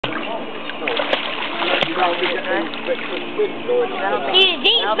He's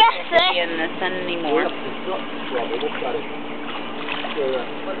eating breakfast. In the sun anymore. Let's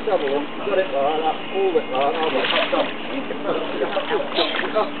have a look. Got it like that. Hold it like that.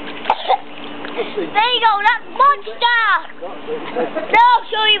 There you go, that monster! Now I'll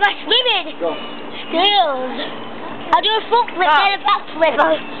show you my swimming skills. I'll do a front flip, then a back flip,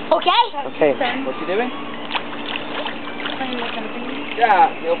 okay? Okay, what's he doing?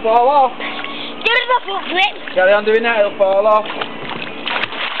 Yeah, he'll fall off. Doing my front flip. Carry on doing that, he'll fall off.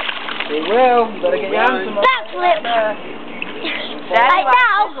 He will. Better get your hands on him. Back flip. Right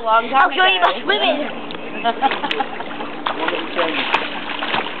now, I'll show you my swimming.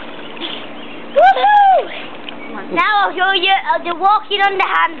 Woohoo! Now I'll show you the walking on the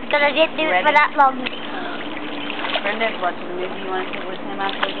hands, because I didn't do it for that long. Brendan's watching the movie. You want to sit with him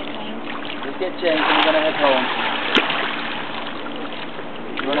after we get changed? Let's get changed and we're going to head home.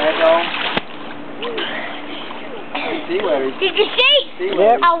 You want to head home? See where he's... Did you see?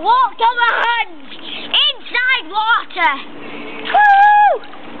 Yep. I walked on my hands inside water. Woo!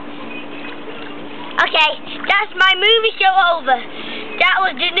 Okay, that's my movie show over. That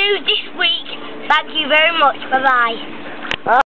was the news this week. Thank you very much. Bye-bye.